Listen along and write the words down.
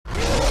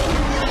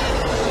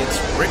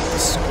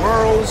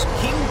RickDaSquirrel's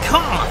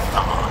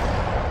Kong-a-Thon.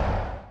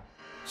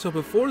 So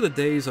before the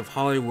days of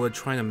Hollywood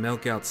trying to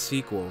milk out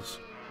sequels,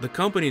 the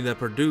company that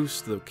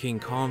produced the King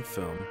Kong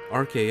film,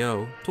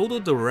 RKO, told the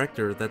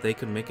director that they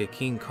could make a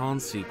King Kong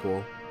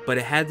sequel, but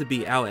it had to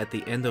be out at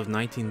the end of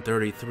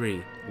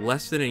 1933,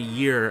 less than a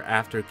year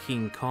after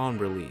King Kong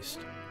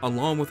released,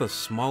 along with a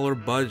smaller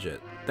budget.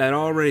 That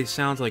already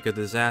sounds like a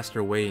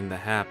disaster waiting to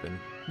happen.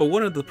 But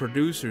one of the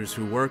producers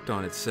who worked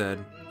on it said,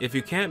 "If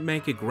you can't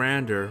make it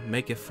grander,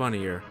 make it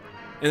funnier."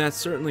 And that's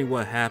certainly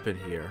what happened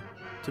here.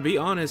 To be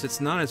honest,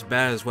 it's not as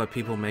bad as what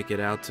people make it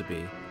out to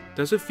be.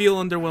 Does it feel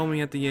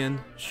underwhelming at the end?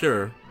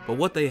 Sure, but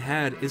what they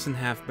had isn't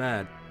half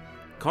bad.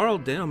 Carl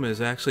Denham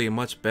is actually a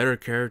much better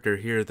character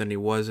here than he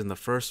was in the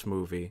first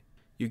movie.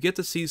 You get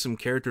to see some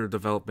character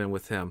development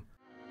with him.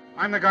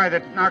 I'm the guy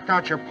that knocked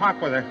out your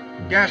pop with a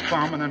gas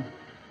bomb and then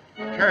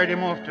carried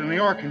him off to New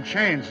York in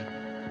chains.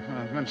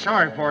 I've been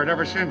sorry for it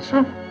ever since.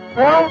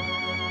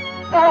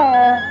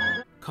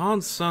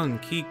 Kong's son,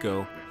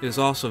 Kiko, is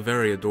also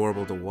very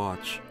adorable to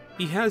watch.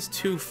 He has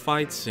 2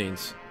 fight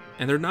scenes,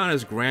 and they're not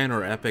as grand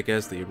or epic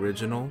as the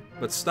original,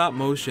 but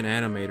stop-motion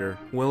animator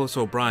Willis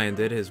O'Brien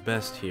did his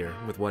best here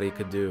with what he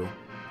could do.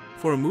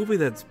 For a movie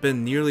that's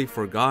been nearly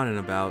forgotten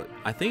about,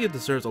 I think it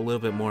deserves a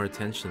little bit more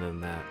attention than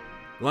that.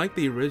 Like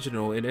the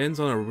original, it ends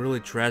on a really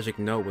tragic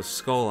note with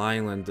Skull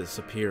Island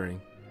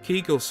disappearing.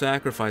 Kiko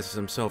sacrifices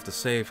himself to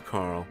save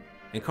Carl,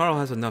 and Carl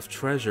has enough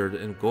treasure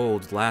and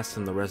gold to last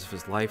him the rest of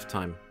his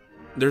lifetime.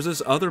 There's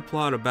this other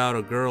plot about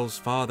a girl's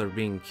father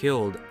being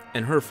killed,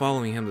 and her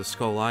following him to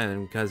Skull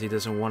Island because he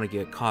doesn't want to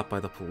get caught by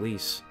the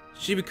police.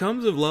 She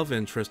becomes a love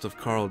interest of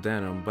Carl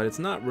Denham, but it's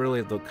not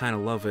really the kind of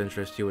love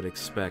interest you would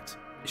expect.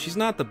 She's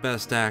not the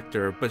best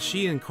actor, but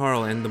she and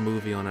Carl end the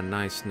movie on a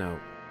nice note.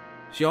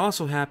 She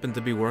also happened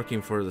to be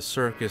working for the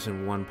circus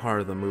in one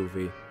part of the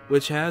movie,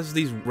 which has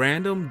these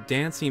random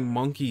dancing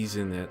monkeys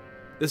in it.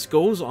 This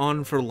goes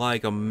on for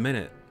like a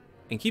minute,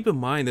 and keep in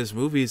mind this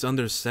movie is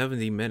under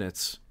 70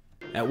 minutes.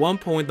 At one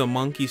point the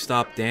monkeys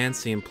stop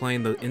dancing and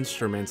playing the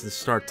instruments and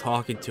start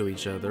talking to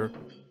each other,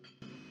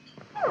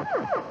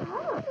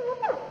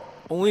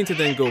 only to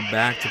then go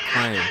back to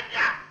playing.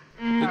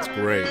 It's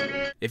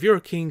great. If you're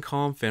a King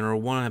Kong fan or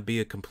want to be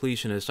a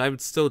completionist, I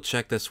would still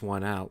check this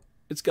one out.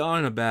 It's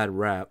gotten a bad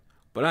rap,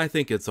 but I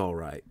think it's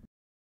alright.